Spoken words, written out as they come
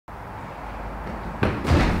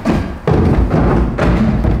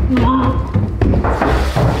My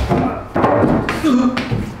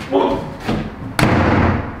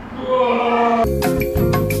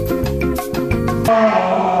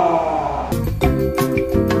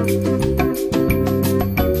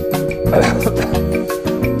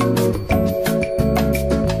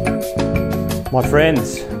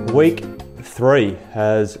friends, week 3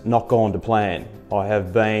 has not gone to plan. I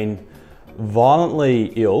have been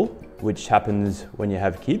violently ill, which happens when you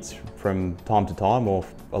have kids from time to time, or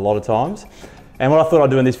a lot of times. And what I thought I'd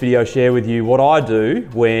do in this video, share with you what I do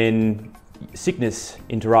when sickness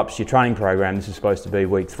interrupts your training program. This is supposed to be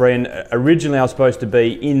week 3, and originally I was supposed to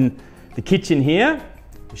be in the kitchen here,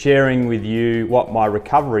 sharing with you what my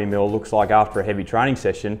recovery meal looks like after a heavy training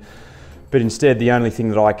session. But instead, the only thing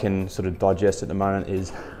that I can sort of digest at the moment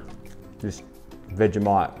is this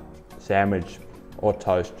Vegemite sandwich or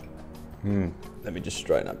toast. Let me just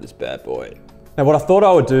straighten up this bad boy. Now, what I thought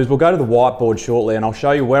I would do is we'll go to the whiteboard shortly and I'll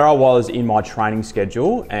show you where I was in my training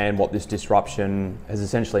schedule and what this disruption has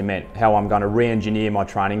essentially meant, how I'm going to re-engineer my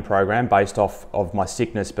training program based off of my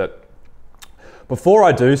sickness. But before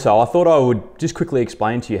I do so, I thought I would just quickly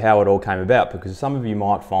explain to you how it all came about, because some of you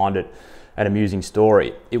might find it an amusing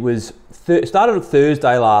story. It was started on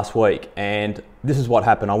Thursday last week, and this is what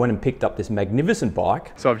happened. I went and picked up this magnificent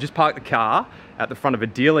bike. So I've just parked the car at the front of a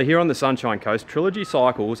dealer here on the Sunshine Coast, Trilogy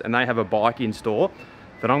Cycles, and they have a bike in store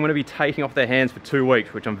that I'm going to be taking off their hands for 2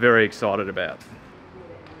 weeks, which I'm very excited about.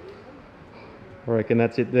 I reckon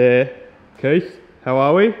that's it there. Keith, how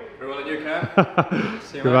are we? Very well, and you, Cam?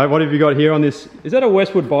 Good, mate. What have you got here on this? Is that a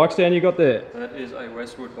Westwood bike stand you got there? That is a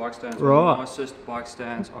Westwood bike stand. It's right. one of the nicest bike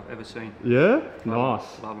stands I've ever seen. Yeah? Love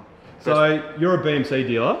Nice. them. Love them. So you're a BMC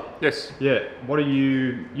dealer? Yes. Yeah. What are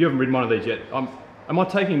you haven't ridden one of these yet. Am I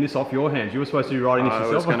taking this off your hands? You were supposed to be riding this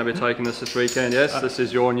yourself? I was going to be taking this weekend, yes. This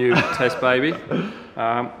is your new test baby.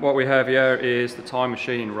 What we have here is the Time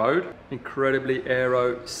Machine Road. Incredibly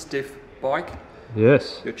aero stiff bike.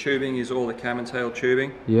 Yes. Your tubing is all the cam and tail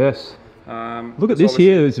tubing. Yes. Look at this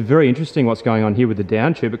here. It's very interesting what's going on here with the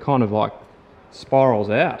down tube. It kind of like spirals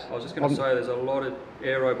out. I was just going to say there's a lot of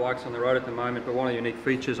aero bikes on the road at the moment, but one of the unique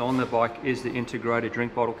features on the bike is the integrated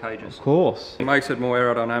drink bottle cages. Of course. It makes it more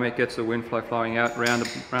aerodynamic, gets the wind flow flowing out around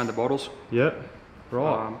the bottles. Yep.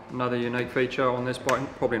 Right. Another unique feature on this bike,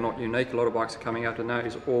 probably not unique, a lot of bikes are coming out now,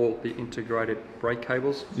 is all the integrated brake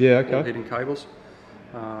cables. Yeah, okay. All hidden cables.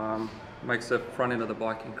 Makes the front end of the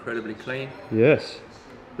bike incredibly clean. Yes.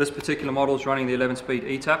 This particular model is running the 11-speed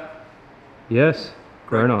E-tap. Yes.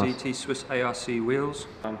 Very nice. DT Swiss ARC wheels.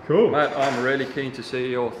 Cool. Matt, I'm really keen to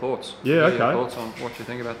see your thoughts. Yeah, okay. Your thoughts on what you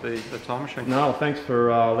think about the Time Machine. No, thanks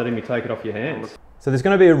for letting me take it off your hands. So there's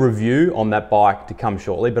going to be a review on that bike to come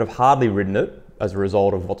shortly, but I've hardly ridden it as a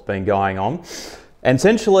result of what's been going on. And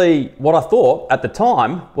essentially what I thought at the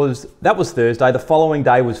time was that was Thursday, the following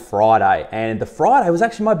day was Friday, and the Friday was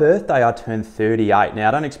actually my birthday. I turned 38. Now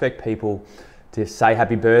I don't expect people to say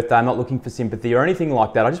happy birthday. I'm not looking for sympathy or anything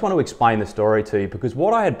like that. I just want to explain the story to you, because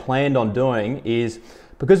what I had planned on doing is,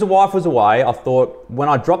 because the wife was away, I thought when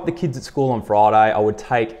I dropped the kids at school on Friday, I would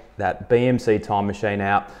take that BMC Time Machine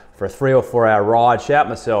out for a 3 or 4 hour ride, shout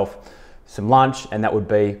myself some lunch, and that would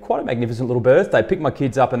be quite a magnificent little birthday. Pick my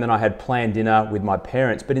kids up, and then I had planned dinner with my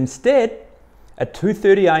parents. But instead, at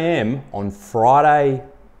 2:30 a.m. on Friday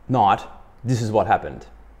night, this is what happened.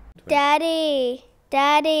 Daddy,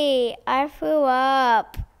 I threw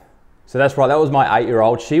up. So that's right, that was my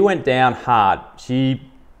 8-year-old. She went down hard. She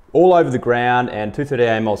all over the ground, and 2:30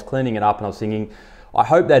 a.m. I was cleaning it up and I was singing, I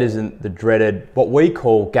hope that isn't the dreaded, what we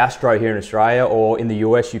call gastro here in Australia, or in the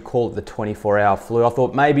US you call it the 24-hour flu. I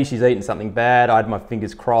thought maybe she's eaten something bad. I had my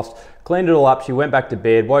fingers crossed, cleaned it all up. She went back to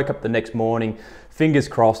bed, woke up the next morning, fingers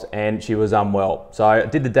crossed, and she was unwell. So I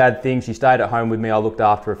did the dad thing. She stayed at home with me. I looked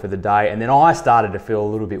after her for the day, and then I started to feel a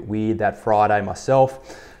little bit weird that Friday myself.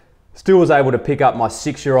 Still was able to pick up my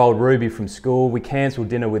 6-year-old Ruby from school. We cancelled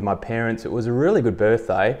dinner with my parents. It was a really good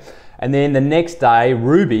birthday. And then the next day,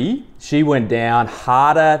 Ruby, she went down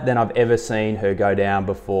harder than I've ever seen her go down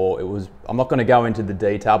before. It was, I'm not going to go into the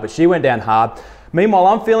detail, but she went down hard. Meanwhile,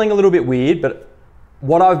 I'm feeling a little bit weird, but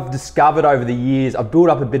what I've discovered over the years, I've built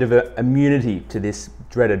up a bit of an immunity to this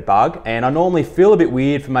dreaded bug, and I normally feel a bit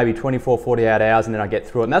weird for maybe 24, 48 hours, and then I get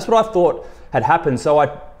through it. And that's what I thought had happened. So I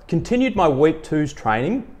continued my week 2's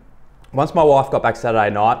training once my wife got back Saturday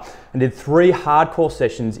night, and did 3 hardcore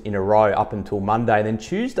sessions in a row up until Monday. And then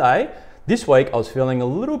Tuesday, this week, I was feeling a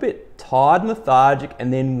little bit tired and lethargic.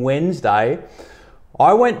 And then Wednesday,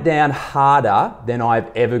 I went down harder than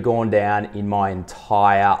I've ever gone down in my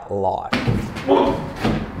entire life.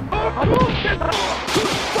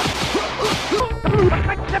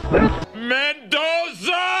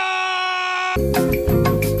 Mendoza!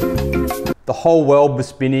 whole world was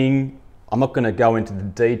spinning. I'm not going to go into the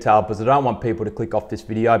detail because I don't want people to click off this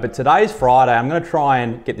video, but today's Friday. I'm going to try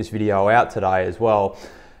and get this video out today as well.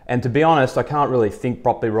 And to be honest, I can't really think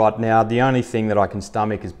properly right now. The only thing that I can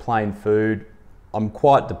stomach is plain food. I'm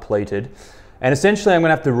quite depleted. And essentially I'm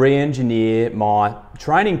going to have to re-engineer my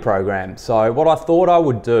training program. So what I thought I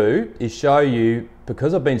would do is show you,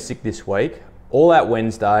 because I've been sick this week, all out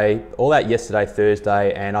Wednesday, all out yesterday,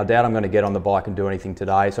 Thursday, and I doubt I'm going to get on the bike and do anything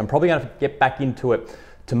today. So I'm probably going to get back into it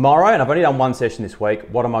tomorrow, and I've only done one session this week.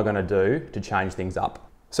 What am I going to do to change things up?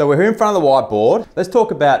 So we're here in front of the whiteboard. Let's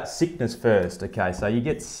talk about sickness first. Okay, so you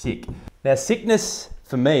get sick. Now sickness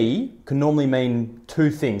for me can normally mean two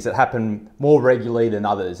things that happen more regularly than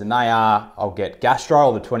others, and they are, I'll get gastro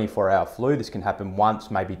or the 24-hour flu. This can happen once,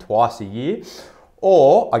 maybe twice a year,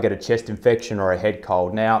 or I get a chest infection or a head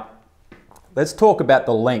cold. Now, let's talk about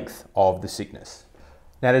the length of the sickness.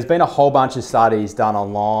 Now, there's been a whole bunch of studies done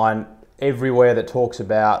online everywhere that talks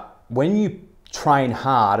about when you train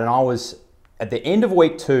hard, and I was at the end of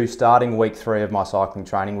week 2, starting week 3 of my cycling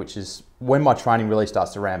training, which is when my training really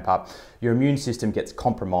starts to ramp up, your immune system gets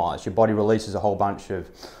compromised. Your body releases a whole bunch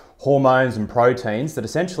of hormones and proteins that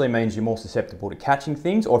essentially means you're more susceptible to catching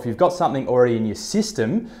things, or if you've got something already in your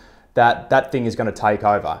system, that thing is going to take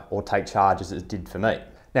over or take charge, as it did for me.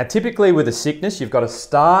 Now, typically with a sickness, you've got a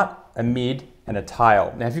start, a mid, and a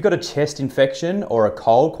tail. Now, if you've got a chest infection or a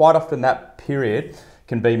cold, quite often that period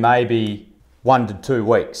can be maybe 1 to 2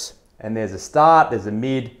 weeks. And there's a start, there's a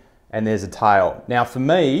mid, and there's a tail. Now for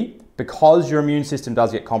me, because your immune system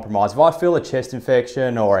does get compromised, if I feel a chest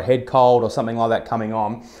infection or a head cold or something like that coming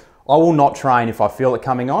on, I will not train if I feel it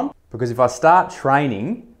coming on, because if I start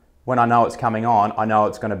training when I know it's coming on, I know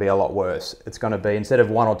it's going to be a lot worse. It's going to be, instead of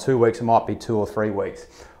 1 or 2 weeks, it might be 2 or 3 weeks.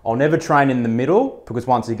 I'll never train in the middle, because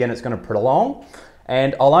once again, it's going to prolong.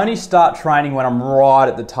 And I'll only start training when I'm right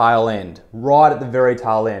at the tail end, right at the very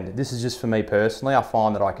tail end. This is just for me personally. I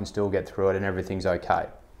find that I can still get through it and everything's okay.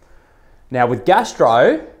 Now with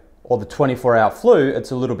gastro, or the 24-hour flu,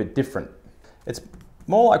 it's a little bit different. It's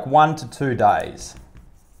more like 1 to 2 days.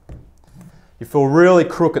 You feel really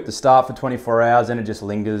crook at the start for 24 hours and it just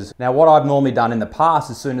lingers. Now what I've normally done in the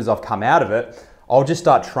past, as soon as I've come out of it, I'll just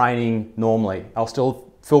start training normally. I'll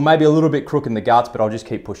still feel maybe a little bit crook in the guts, but I'll just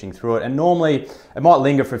keep pushing through it. And normally it might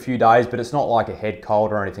linger for a few days, but it's not like a head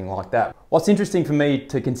cold or anything like that. What's interesting for me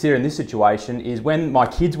to consider in this situation is when my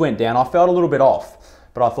kids went down, I felt a little bit off,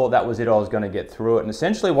 but I thought that was it, I was going to get through it. And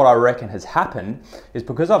essentially what I reckon has happened is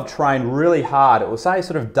because I've trained really hard, it will say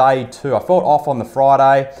sort of day 2, I felt off on the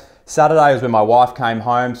Friday. Saturday was when my wife came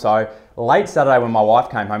home, so late Saturday when my wife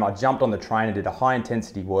came home, I jumped on the train and did a high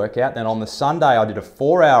intensity workout. Then on the Sunday, I did a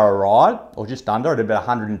 4-hour ride, or just under. I did about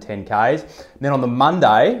 110 Ks. And then on the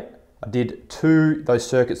Monday, I did those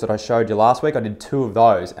circuits that I showed you last week. I did 2 of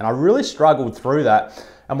those, and I really struggled through that.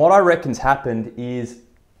 And what I reckon's happened is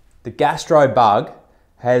the gastro bug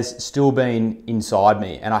has still been inside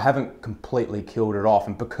me, and I haven't completely killed it off.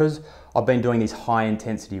 And because I've been doing these high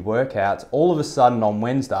intensity workouts, all of a sudden on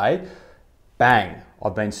Wednesday, bang,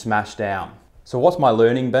 I've been smashed down. So what's my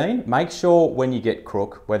learning been? Make sure when you get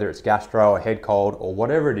crook, whether it's gastro or head cold or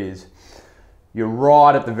whatever it is, you're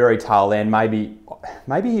right at the very tail end, maybe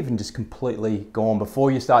even just completely gone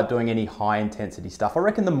before you start doing any high intensity stuff. I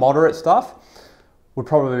reckon the moderate stuff would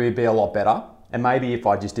probably be a lot better. And maybe if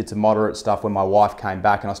I just did some moderate stuff when my wife came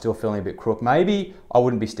back and I was still feeling a bit crook, maybe I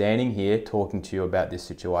wouldn't be standing here talking to you about this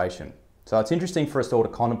situation. So it's interesting for us all to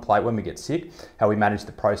contemplate when we get sick, how we manage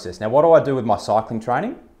the process. Now, what do I do with my cycling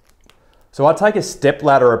training? So I take a step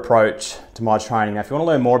ladder approach to my training. Now, if you want to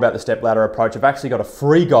learn more about the step ladder approach, I've actually got a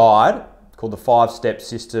free guide called the 5-step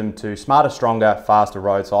system to smarter, stronger, faster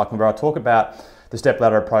road cycling, where I talk about the step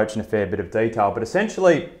ladder approach in a fair bit of detail. But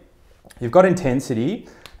essentially, you've got intensity,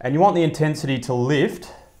 and you want the intensity to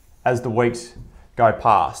lift as the weeks go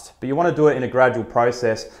past. But you want to do it in a gradual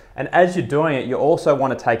process. And as you're doing it, you also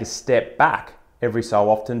want to take a step back every so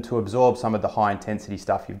often to absorb some of the high intensity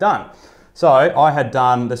stuff you've done. So I had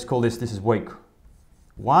done, let's call this is week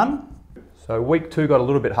 1. So week 2 got a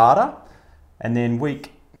little bit harder. And then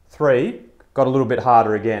week 3 got a little bit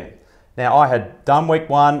harder again. Now I had done week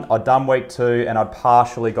 1, I'd done week 2, and I'd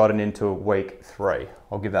partially gotten into week 3.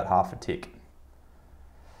 I'll give that half a tick.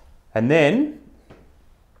 And then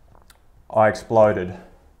I exploded.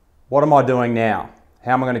 What am I doing now?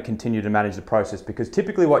 How am I going to continue to manage the process? Because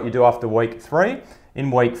typically what you do after week 3, in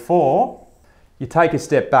week 4, you take a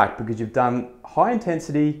step back because you've done high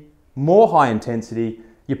intensity, more high intensity,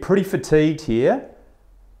 you're pretty fatigued here,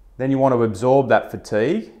 then you want to absorb that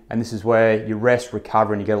fatigue, and this is where you rest,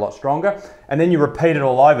 recover, and you get a lot stronger, and then you repeat it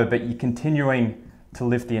all over, but you're continuing to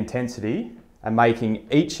lift the intensity and making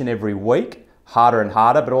each and every week harder and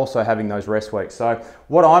harder, but also having those rest weeks. So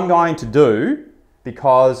what I'm going to do,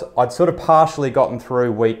 because I'd sort of partially gotten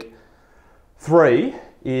through week 3,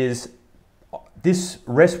 is this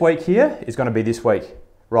rest week here is going to be this week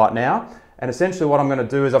right now. And essentially what I'm going to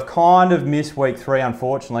do is I've kind of missed week 3,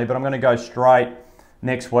 unfortunately, but I'm going to go straight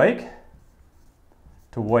next week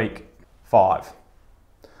to week 5.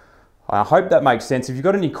 I hope that makes sense. If you've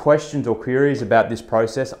got any questions or queries about this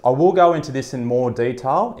process, I will go into this in more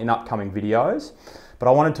detail in upcoming videos, but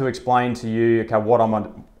I wanted to explain to you, okay, what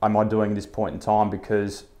am I doing at this point in time,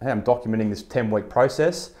 because hey, I'm documenting this 10-week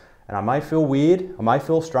process, and I may feel weird, I may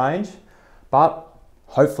feel strange, but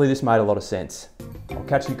hopefully this made a lot of sense. I'll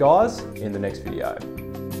catch you guys in the next video.